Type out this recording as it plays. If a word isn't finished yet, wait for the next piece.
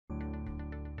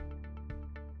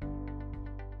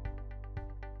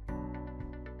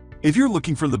If you're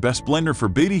looking for the best blender for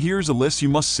baby, here's a list you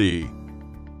must see.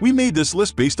 We made this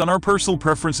list based on our personal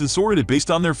preference and sorted it based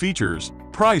on their features,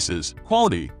 prices,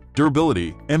 quality,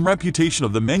 durability, and reputation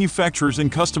of the manufacturers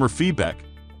and customer feedback.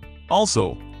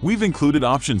 Also, we've included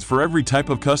options for every type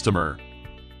of customer.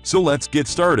 So let's get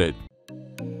started.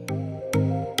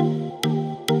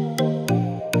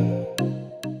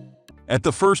 At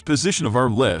the first position of our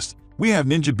list, we have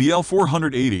NutriBullet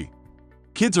 480.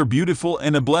 Kids are beautiful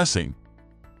and a blessing,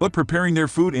 but preparing their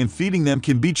food and feeding them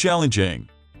can be challenging.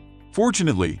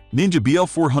 Fortunately, NutriBullet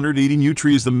 480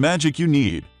 Nutri is the magic you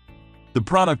need. The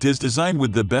product is designed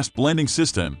with the best blending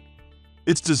system.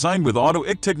 It's designed with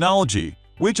Auto-Ick technology,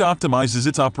 which optimizes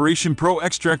its Operation Pro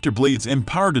extractor blades and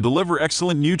power to deliver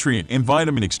excellent nutrient and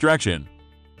vitamin extraction.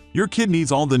 Your kid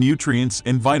needs all the nutrients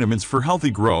and vitamins for healthy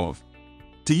growth.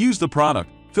 To use the product,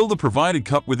 fill the provided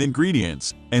cup with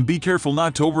ingredients, and be careful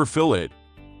not to overfill it.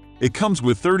 It comes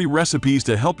with 30 recipes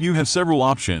to help you have several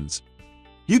options.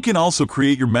 You can also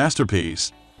create your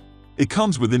masterpiece. It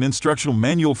comes with an instructional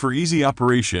manual for easy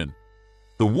operation.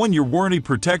 The 1-year warranty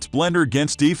protects blender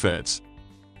against defects.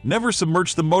 Never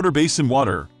submerge the motor base in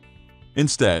water.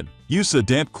 Instead, use a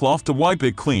damp cloth to wipe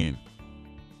it clean.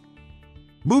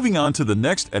 Moving on to the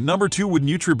next at number 2 with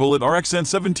NutriBullet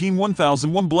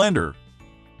RxN17-1001 blender.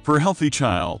 For a healthy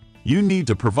child, you need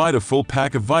to provide a full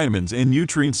pack of vitamins and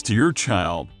nutrients to your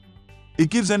child. It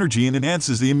gives energy and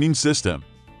enhances the immune system.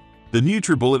 The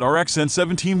NutriBullet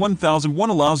RxN17-1001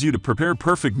 allows you to prepare a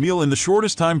perfect meal in the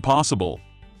shortest time possible.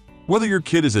 Whether your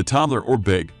kid is a toddler or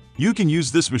big, you can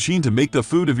use this machine to make the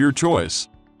food of your choice.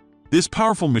 This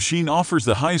powerful machine offers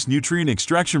the highest nutrient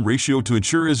extraction ratio to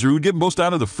ensure you get most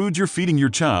out of the food you're feeding your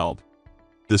child.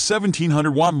 The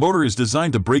 1700-watt motor is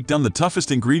designed to break down the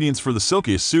toughest ingredients for the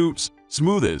silkiest soups,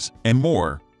 smoothies, and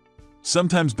more.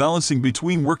 Sometimes balancing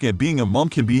between work and being a mom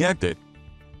can be hectic.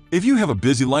 If you have a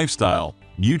busy lifestyle,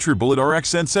 NutriBullet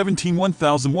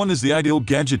RxN17-1001 is the ideal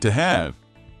gadget to have.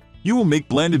 You will make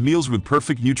blended meals with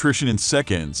perfect nutrition in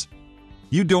seconds.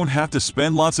 You don't have to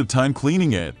spend lots of time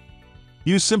cleaning it.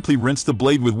 You simply rinse the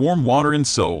blade with warm water and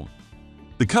soap.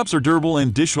 The cups are durable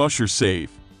and dishwasher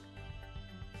safe.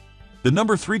 The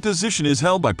number 3 position is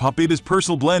held by PopBabies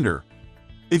Personal Blender.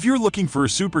 If you're looking for a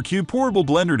super cute portable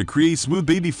blender to create smooth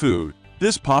baby food,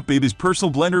 this PopBabies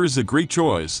Personal Blender is a great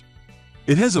choice.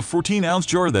 It has a 14-ounce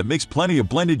jar that makes plenty of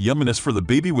blended yumminess for the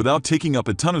baby without taking up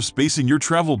a ton of space in your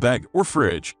travel bag or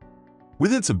fridge.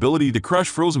 With its ability to crush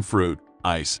frozen fruit,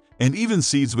 ice, and even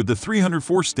seeds with the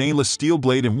 304 stainless steel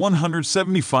blade and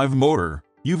 175 motor,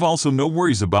 you've also no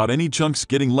worries about any chunks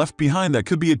getting left behind that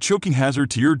could be a choking hazard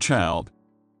to your child.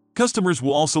 Customers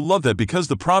will also love that because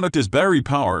the product is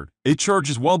battery-powered, it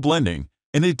charges while blending,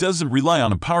 and it doesn't rely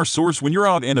on a power source when you're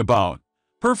out and about.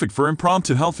 Perfect for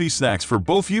impromptu healthy snacks for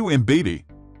both you and baby.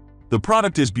 The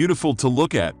product is beautiful to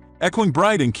look at, echoing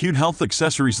bright and cute health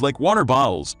accessories like water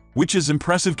bottles, which is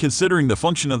impressive considering the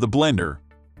function of the blender.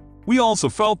 We also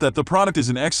felt that the product is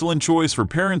an excellent choice for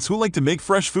parents who like to make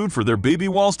fresh food for their baby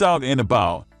whilst out and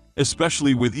about,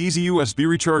 especially with easy USB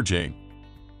recharging.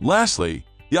 Lastly,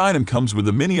 the item comes with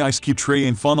a mini ice cube tray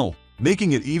and funnel,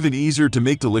 making it even easier to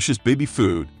make delicious baby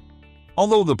food.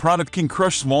 Although the product can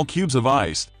crush small cubes of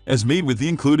ice, as made with the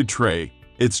included tray,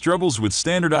 it struggles with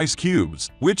standard ice cubes,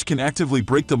 which can actively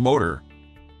break the motor.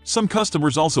 Some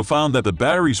customers also found that the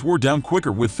batteries wore down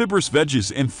quicker with fibrous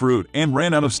veggies and fruit and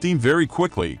ran out of steam very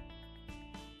quickly.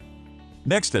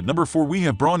 Next at number 4 we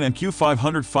have Braun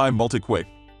NQ505 Multiquick.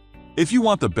 If you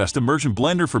want the best immersion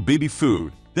blender for baby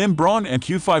food, then Braun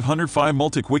NQ505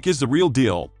 Multiquick is the real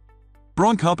deal.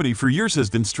 Braun Company for years has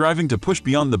been striving to push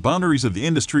beyond the boundaries of the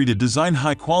industry to design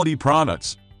high-quality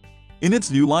products. In its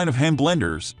new line of hand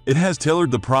blenders, it has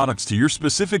tailored the products to your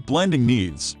specific blending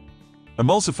needs.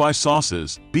 Emulsify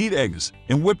sauces, beat eggs,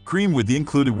 and whipped cream with the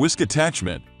included whisk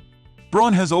attachment.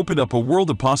 Braun has opened up a world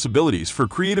of possibilities for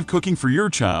creative cooking for your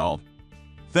child.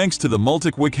 Thanks to the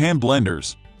Multiquick hand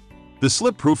blenders, the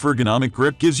slip-proof ergonomic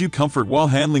grip gives you comfort while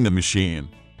handling the machine.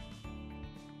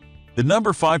 The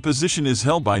number 5 position is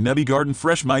held by Nuby Garden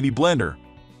Fresh Mighty Blender.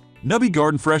 Nuby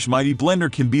Garden Fresh Mighty Blender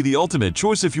can be the ultimate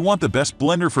choice if you want the best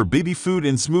blender for baby food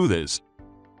and smoothies.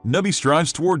 Nuby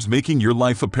strives towards making your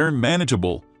life apparent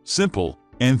manageable, simple,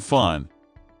 and fun.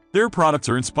 Their products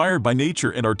are inspired by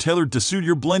nature and are tailored to suit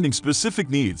your blending specific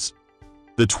needs.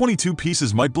 The 22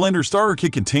 pieces My Blender Starter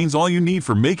Kit contains all you need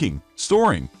for making,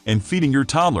 storing, and feeding your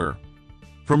toddler.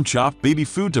 From chopped baby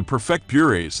food to perfect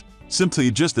purees, simply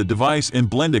adjust the device and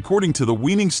blend according to the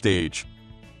weaning stage.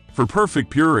 For perfect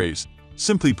purees,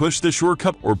 simply push the Shore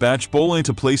Cup or batch bowl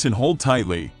into place and hold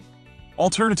tightly.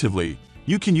 Alternatively,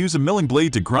 you can use a milling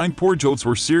blade to grind porridge oats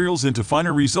or cereals into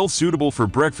finer results suitable for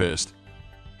breakfast.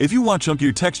 If you want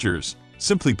chunkier textures,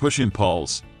 simply push and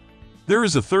pulse. There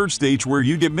is a third stage where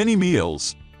you get mini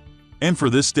meals. And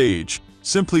for this stage,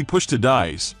 simply push to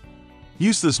dice.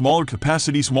 Use the smaller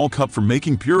capacity small cup for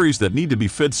making purees that need to be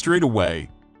fed straight away.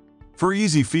 For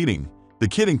easy feeding, the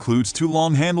kit includes 2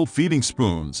 long-handled feeding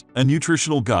spoons, a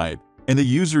nutritional guide, and a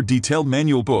user-detailed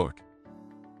manual book.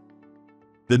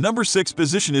 The number 6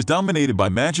 position is dominated by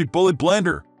NutriBullet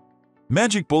Blender.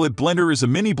 NutriBullet Blender is a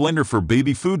mini blender for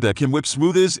baby food that can whip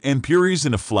smoothies and purees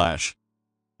in a flash.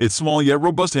 It's small yet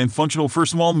robust and functional for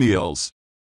small meals.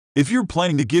 If you're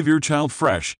planning to give your child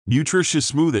fresh,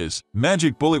 nutritious smoothies,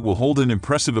 NutriBullet will hold an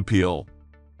impressive appeal.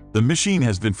 The machine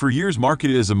has been for years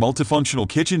marketed as a multifunctional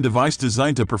kitchen device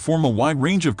designed to perform a wide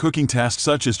range of cooking tasks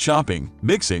such as chopping,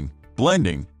 mixing,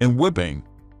 blending, and whipping.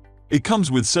 It comes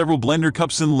with several blender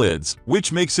cups and lids,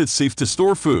 which makes it safe to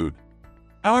store food.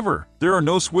 However, there are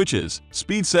no switches,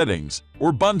 speed settings,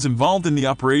 or buttons involved in the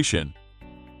operation.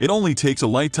 It only takes a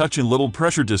light touch and little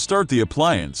pressure to start the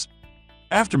appliance.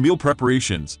 After meal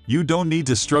preparations, you don't need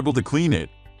to struggle to clean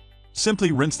it.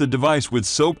 Simply rinse the device with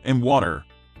soap and water.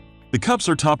 The cups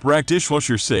are top-rack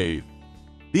dishwasher safe.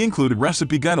 The included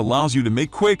recipe guide allows you to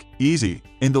make quick, easy,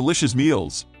 and delicious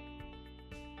meals.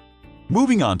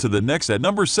 Moving on to the next at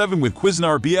number 7 with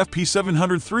Cuisinart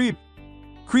BFP-703.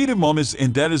 Creative mamas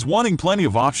and daddies wanting plenty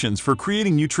of options for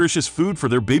creating nutritious food for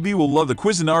their baby will love the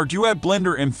Cuisinart Duet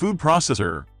blender and food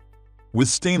processor. With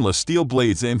stainless steel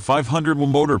blades and 500 watt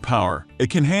motor power, it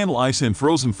can handle ice and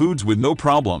frozen foods with no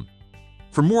problem.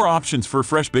 For more options for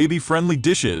fresh baby-friendly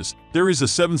dishes, there is a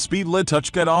 7-speed LED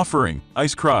touch guide offering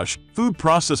ice crush, food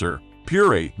processor,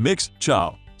 puree, mix,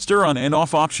 chop, stir on and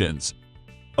off options.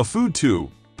 A food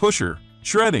tube, pusher,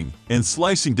 shredding, and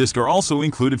slicing disc are also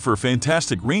included for a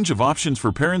fantastic range of options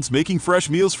for parents making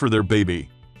fresh meals for their baby.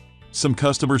 Some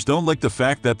customers don't like the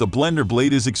fact that the blender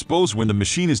blade is exposed when the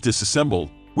machine is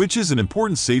disassembled, which is an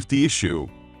important safety issue.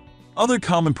 Other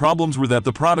common problems were that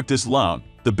the product is loud,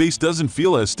 the base doesn't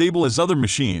feel as stable as other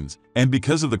machines, and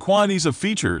because of the quantities of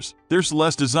features, there's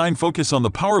less design focus on the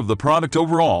power of the product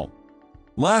overall.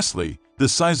 Lastly, the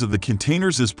size of the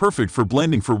containers is perfect for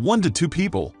blending for 1 to 2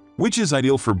 people, which is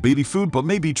ideal for baby food but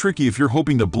may be tricky if you're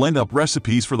hoping to blend up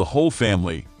recipes for the whole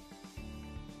family.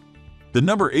 The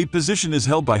number 8 position is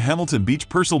held by Hamilton Beach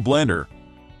Personal Blender.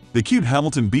 The cute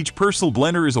Hamilton Beach Personal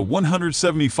Blender is a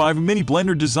 175 mini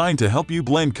blender designed to help you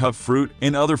blend cut fruit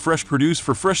and other fresh produce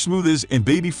for fresh smoothies and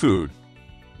baby food.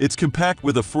 It's compact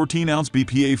with a 14-ounce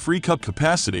BPA-free cup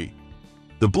capacity.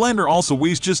 The blender also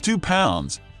weighs just 2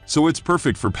 pounds, so it's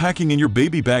perfect for packing in your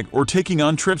baby bag or taking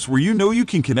on trips where you know you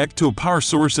can connect to a power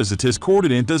source as it is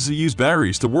corded and doesn't use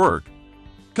batteries to work.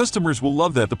 Customers will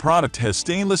love that the product has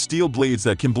stainless steel blades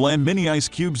that can blend mini ice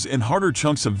cubes and harder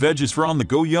chunks of veggies for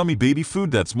on-the-go yummy baby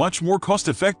food that's much more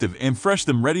cost-effective and fresh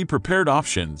than ready-prepared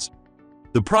options.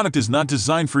 The product is not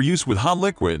designed for use with hot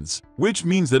liquids, which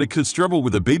means that it could struggle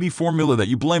with a baby formula that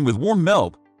you blend with warm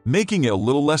milk, making it a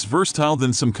little less versatile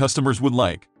than some customers would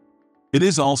like. It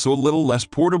is also a little less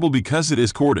portable because it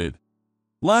is corded.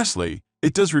 Lastly,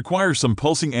 it does require some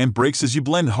pulsing and brakes as you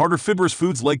blend harder fibrous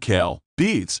foods like kale,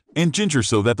 beets, and ginger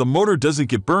so that the motor doesn't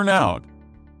get burned out.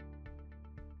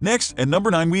 Next, at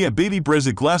number 9 we have Baby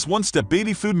Brezza Glass One-Step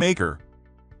Baby Food Maker.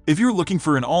 If you're looking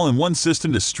for an all-in-one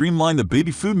system to streamline the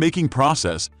baby food making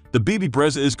process, the Baby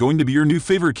Brezza is going to be your new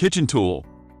favorite kitchen tool.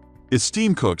 It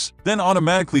steam cooks, then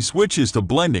automatically switches to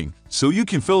blending, so you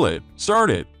can fill it, start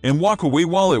it, and walk away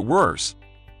while it works.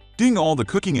 Doing all the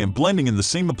cooking and blending in the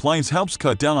same appliance helps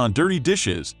cut down on dirty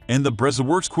dishes, and the Brezza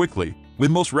works quickly,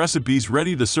 with most recipes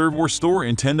ready to serve or store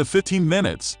in 10 to 15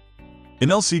 minutes. An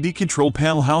LCD control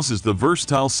panel houses the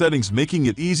versatile settings, making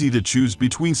it easy to choose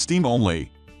between steam only,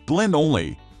 blend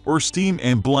only, or steam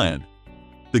and blend.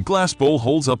 The glass bowl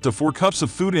holds up to 4 cups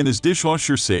of food and is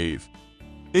dishwasher safe.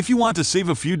 If you want to save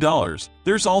a few dollars,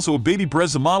 there's also a Baby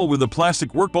Brezza model with a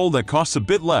plastic work bowl that costs a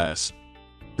bit less.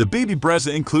 The Baby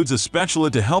Brezza includes a spatula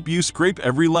to help you scrape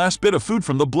every last bit of food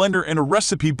from the blender and a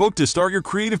recipe book to start your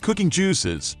creative cooking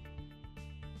juices.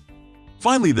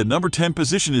 Finally, the number 10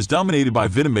 position is dominated by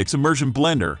Vitamix Immersion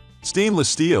Blender, stainless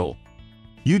steel.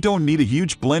 You don't need a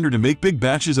huge blender to make big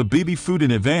batches of baby food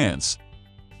in advance.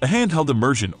 A handheld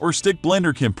immersion or stick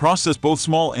blender can process both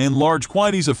small and large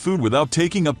quantities of food without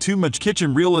taking up too much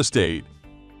kitchen real estate.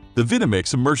 The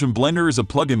Vitamix Immersion Blender is a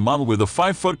plug-in model with a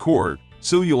 5-foot cord,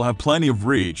 so you'll have plenty of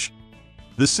reach.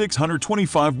 The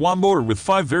 625 watt motor with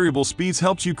 5 variable speeds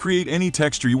helps you create any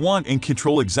texture you want and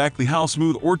control exactly how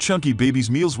smooth or chunky baby's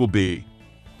meals will be.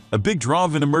 A big draw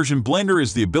of an immersion blender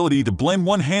is the ability to blend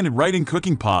one-handed right in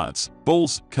cooking pots,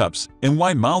 bowls, cups, and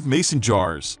wide-mouthed mason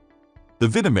jars. The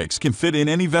Vitamix can fit in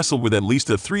any vessel with at least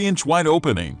a 3-inch wide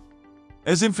opening.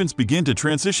 As infants begin to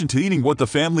transition to eating what the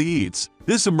family eats,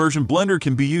 this immersion blender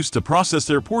can be used to process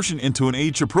their portion into an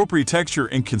age-appropriate texture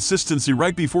and consistency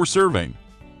right before serving.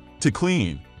 To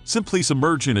clean, simply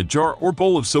submerge in a jar or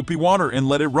bowl of soapy water and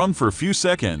let it run for a few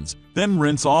seconds, then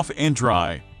rinse off and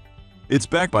dry. It's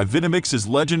backed by Vitamix's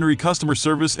legendary customer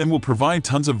service and will provide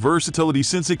tons of versatility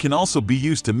since it can also be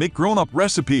used to make grown-up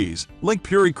recipes like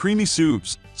puree creamy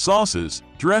soups, sauces,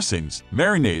 dressings,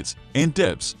 marinades, and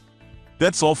dips.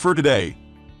 That's all for today.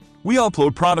 We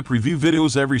upload product review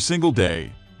videos every single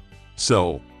day.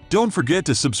 So, don't forget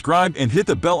to subscribe and hit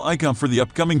the bell icon for the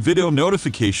upcoming video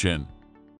notification.